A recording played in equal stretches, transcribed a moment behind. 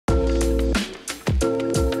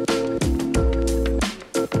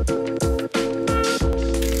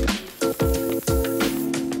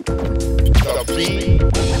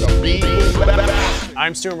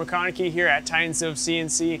I'm Stuart McConaughey here at Titans of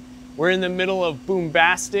CNC. We're in the middle of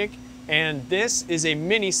Boombastic, and this is a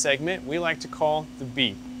mini segment we like to call the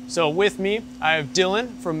Beep. So with me, I have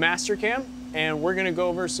Dylan from Mastercam, and we're gonna go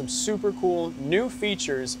over some super cool new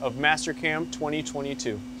features of Mastercam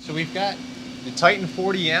 2022. So we've got the Titan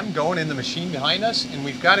 40M going in the machine behind us, and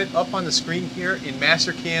we've got it up on the screen here in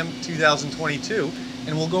Mastercam 2022,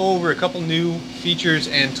 and we'll go over a couple new features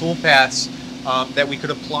and toolpaths that we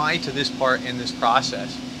could apply to this part in this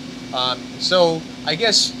process. So I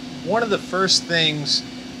guess one of the first things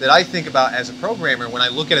that I think about as a programmer when I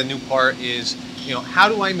look at a new part is, how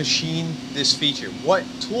do I machine this feature? What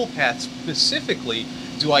toolpath specifically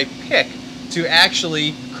do I pick to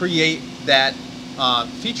actually create that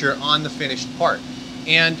feature on the finished part?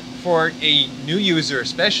 And for a new user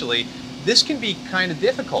especially, this can be kind of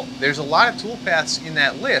difficult. There's a lot of toolpaths in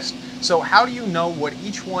that list. So how do you know what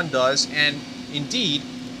each one does, and indeed,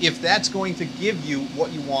 if that's going to give you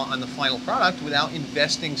what you want on the final product without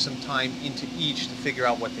investing some time into each to figure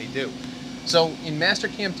out what they do? So in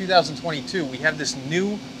Mastercam 2022, we have this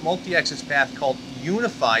new multi-axis path called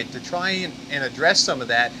Unified to try and address some of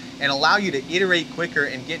that and allow you to iterate quicker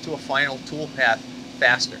and get to a final toolpath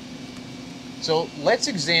faster. So let's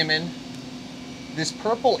examine this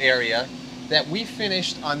purple area that we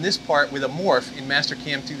finished on this part with a morph in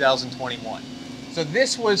Mastercam 2021. So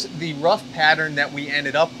this was the rough pattern that we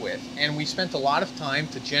ended up with, and we spent a lot of time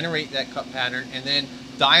to generate that cut pattern and then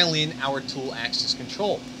dial in our tool axis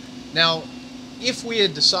control. Now, if we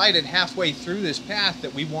had decided halfway through this path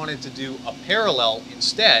that we wanted to do a parallel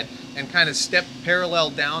instead and kind of step parallel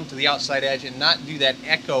down to the outside edge and not do that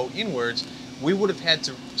echo inwards, we would have had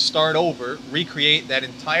to start over, recreate that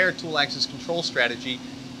entire tool axis control strategy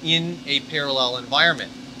in a parallel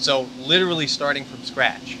environment. So literally starting from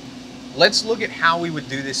scratch. Let's look at how we would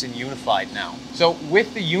do this in Unified now. So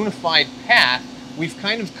with the Unified path, we've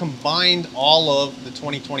kind of combined all of the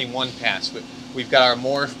 2021 paths. We've got our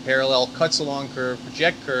morph, parallel, cuts along curve,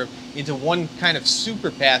 project curve into one kind of super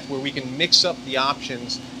path where we can mix up the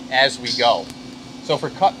options as we go. So for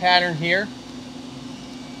cut pattern here,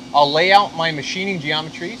 I'll lay out my machining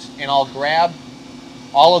geometries and I'll grab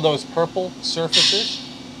all of those purple surfaces.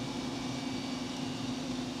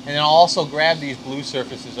 And then I'll also grab these blue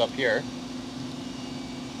surfaces up here.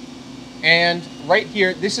 And right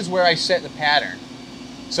here, this is where I set the pattern.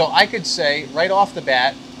 So I could say right off the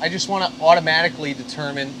bat, I just want to automatically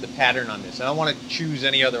determine the pattern on this. I don't want to choose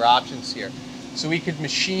any other options here. So we could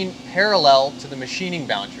machine parallel to the machining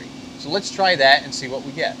boundary. So let's try that and see what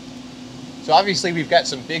we get. So obviously we've got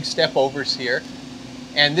some big step overs here.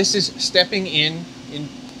 And this is stepping in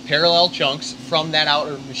parallel chunks from that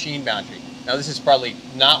outer machine boundary. Now this is probably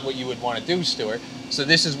not what you would want to do, Stuart. So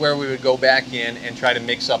this is where we would go back in and try to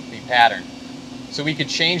mix up the pattern. So we could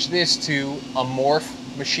change this to a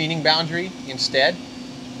morph machining boundary instead.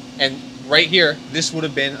 And right here, this would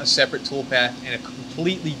have been a separate toolpath and a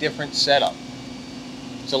completely different setup.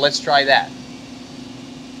 So let's try that.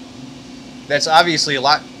 That's obviously a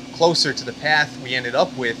lot closer to the path we ended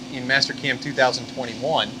up with in Mastercam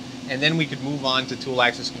 2021. And then we could move on to tool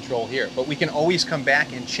axis control here. But we can always come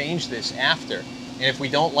back and change this after. And if we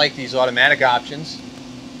don't like these automatic options,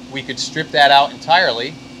 we could strip that out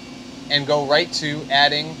entirely and go right to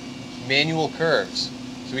adding manual curves.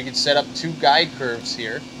 So we could set up two guide curves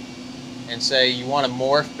here and say you want to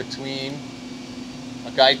morph between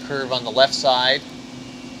a guide curve on the left side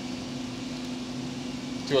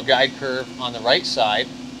to a guide curve on the right side,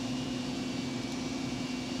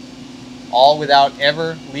 all without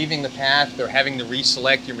ever leaving the path or having to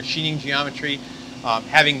reselect your machining geometry,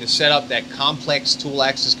 having to set up that complex tool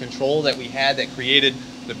axis control that we had that created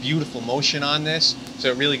the beautiful motion on this. So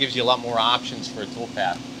it really gives you a lot more options for a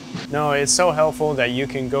toolpath. No, it's so helpful that you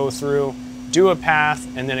can go through, do a path,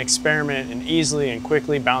 and then experiment and easily and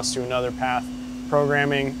quickly bounce to another path.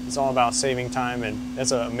 Programming is all about saving time, and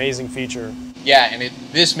that's an amazing feature. Yeah, and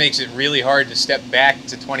this makes it really hard to step back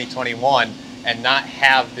to 2021 and not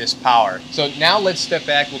have this power. So now let's step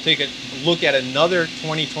back. We'll take a look at another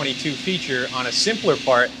 2022 feature on a simpler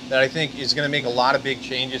part that I think is going to make a lot of big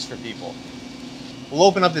changes for people. We'll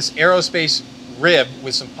open up this Aerospace rib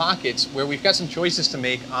with some pockets where we've got some choices to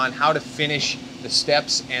make on how to finish the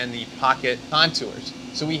steps and the pocket contours.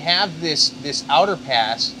 So we have this outer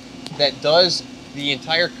pass that does the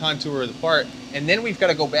entire contour of the part, and then we've got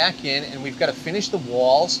to go back in and we've got to finish the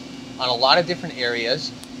walls on a lot of different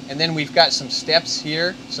areas. And then we've got some steps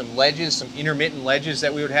here, some ledges, some intermittent ledges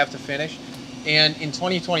that we would have to finish. And in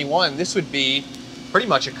 2021, this would be pretty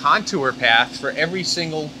much a contour path for every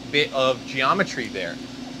single bit of geometry there.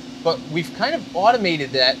 But we've kind of automated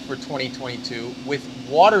that for 2022 with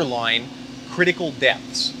Waterline critical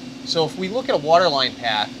depths. So if we look at a waterline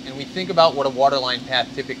path and we think about what a waterline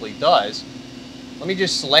path typically does, let me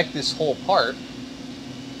just select this whole part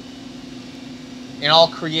and I'll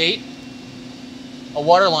create a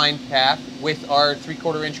waterline path with our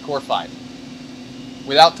 3/4 inch core 5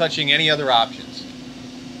 without touching any other options.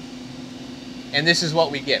 And this is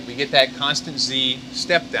what we get. We get that constant Z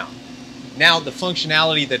step down. Now the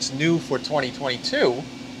functionality that's new for 2022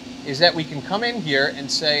 is that we can come in here and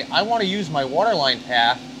say, I want to use my waterline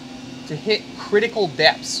path to hit critical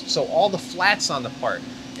depths, so all the flats on the part.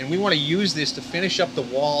 And we want to use this to finish up the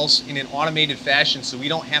walls in an automated fashion so we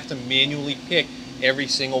don't have to manually pick every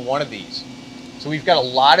single one of these. So we've got a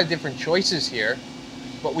lot of different choices here,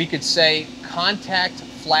 but we could say contact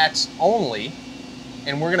flats only,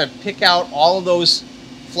 and we're going to pick out all of those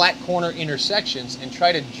flat corner intersections and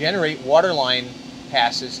try to generate waterline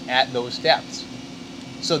passes at those depths.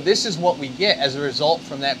 So this is what we get as a result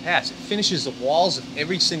from that pass. It finishes the walls of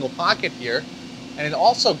every single pocket here, and it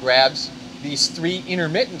also grabs these 3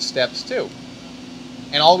 intermittent steps too.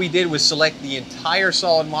 And all we did was select the entire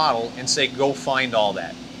solid model and say go find all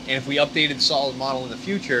that. And if we updated solid model in the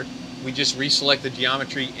future, we just reselect the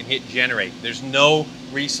geometry and hit generate. There's no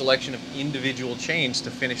reselection of individual chains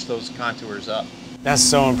to finish those contours up. That's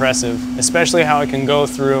so impressive, especially how it can go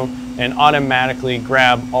through and automatically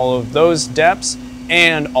grab all of those depths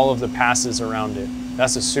and all of the passes around it.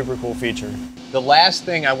 That's a super cool feature. The last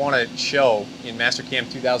thing I want to show in Mastercam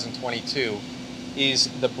 2022 is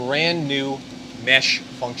the brand new mesh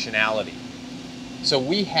functionality. So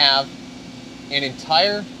we have an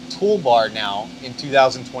entire toolbar now in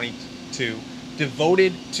 2022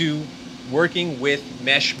 devoted to working with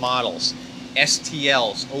mesh models,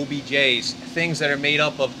 STLs, OBJs, things that are made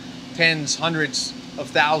up of tens, hundreds of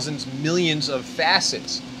thousands, millions of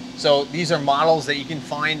facets. So these are models that you can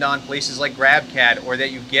find on places like GrabCAD or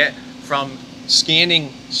that you get from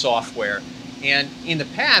scanning software. And in the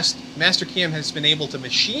past, Mastercam has been able to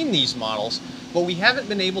machine these models, but we haven't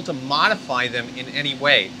been able to modify them in any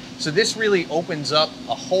way. So this really opens up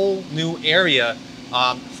a whole new area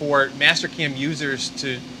for Mastercam users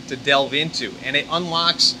to delve into. And it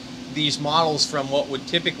unlocks these models from what would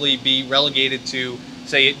typically be relegated to,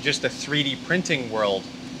 say, just a 3D printing world.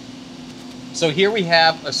 So here we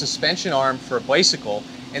have a suspension arm for a bicycle,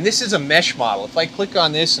 and this is a mesh model. If I click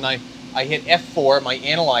on this and I hit F4, my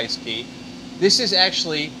analyze key, this is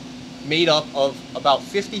actually made up of about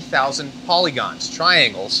 50,000 polygons,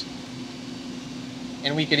 triangles.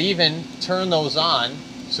 And we could even turn those on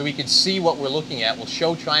so we could see what we're looking at. We'll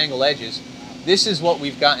show triangle edges. This is what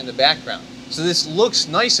we've got in the background. So this looks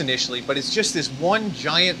nice initially, but it's just this one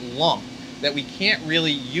giant lump that we can't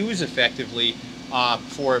really use effectively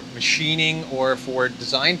for machining or for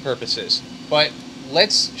design purposes. But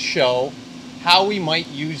let's show how we might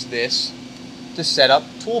use this to set up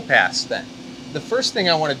toolpaths then. The first thing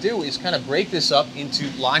I want to do is kind of break this up into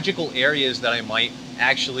logical areas that I might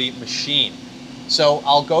actually machine. So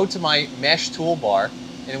I'll go to my mesh toolbar,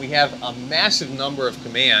 and we have a massive number of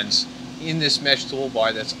commands in this mesh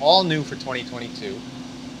toolbar that's all new for 2022.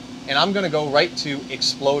 And I'm going to go right to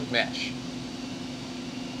explode mesh.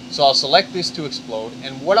 So I'll select this to explode,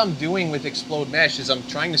 and what I'm doing with explode mesh is I'm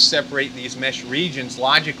trying to separate these mesh regions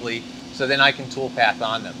logically so then I can toolpath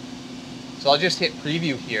on them. So I'll just hit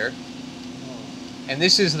preview here, and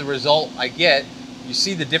this is the result I get. You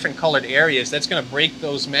see the different colored areas. That's going to break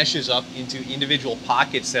those meshes up into individual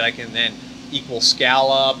pockets that I can then equal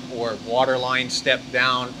scallop or waterline step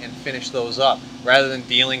down and finish those up rather than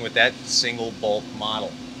dealing with that single bulk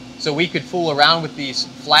model. So we could fool around with these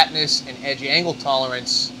flatness and edge angle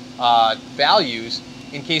tolerance values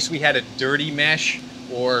in case we had a dirty mesh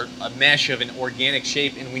or a mesh of an organic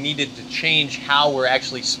shape and we needed to change how we're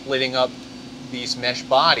actually splitting up these mesh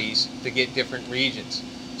bodies to get different regions.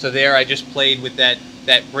 So there I just played with that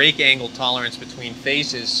break angle tolerance between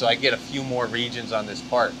faces so I get a few more regions on this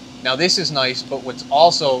part. Now this is nice, but what's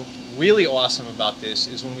also really awesome about this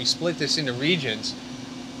is when we split this into regions,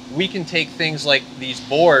 we can take things like these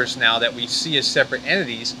bores now that we see as separate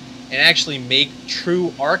entities and actually make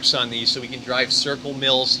true arcs on these so we can drive circle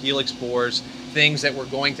mills, helix bores, things that we're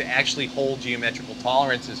going to actually hold geometrical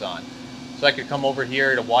tolerances on. So I could come over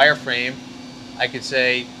here to wireframe. I could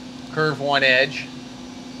say curve one edge.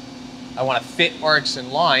 I want to fit arcs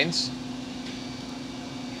and lines,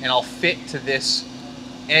 and I'll fit to this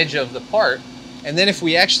edge of the part. And then if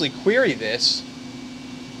we actually query this,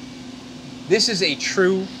 this is a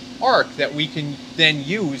true arc that we can then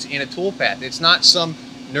use in a toolpath. It's not some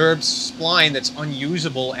NURBS spline that's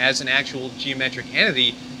unusable as an actual geometric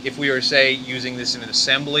entity if we were, say, using this in an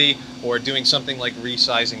assembly or doing something like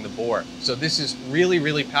resizing the bore. So this is really,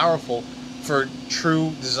 really powerful for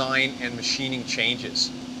true design and machining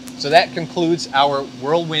changes. So that concludes our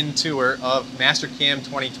whirlwind tour of Mastercam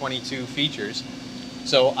 2022 features.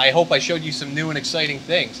 So I hope I showed you some new and exciting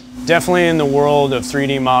things. Definitely in the world of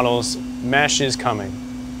 3D models, mesh is coming.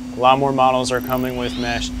 A lot more models are coming with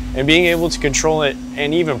mesh, and being able to control it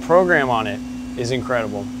and even program on it is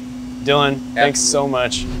incredible. Dylan, thanks so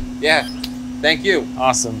much. Yeah, thank you.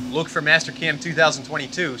 Awesome. Look for Mastercam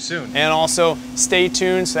 2022 soon. And also stay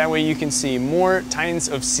tuned so that way you can see more Titans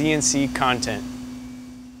of CNC content.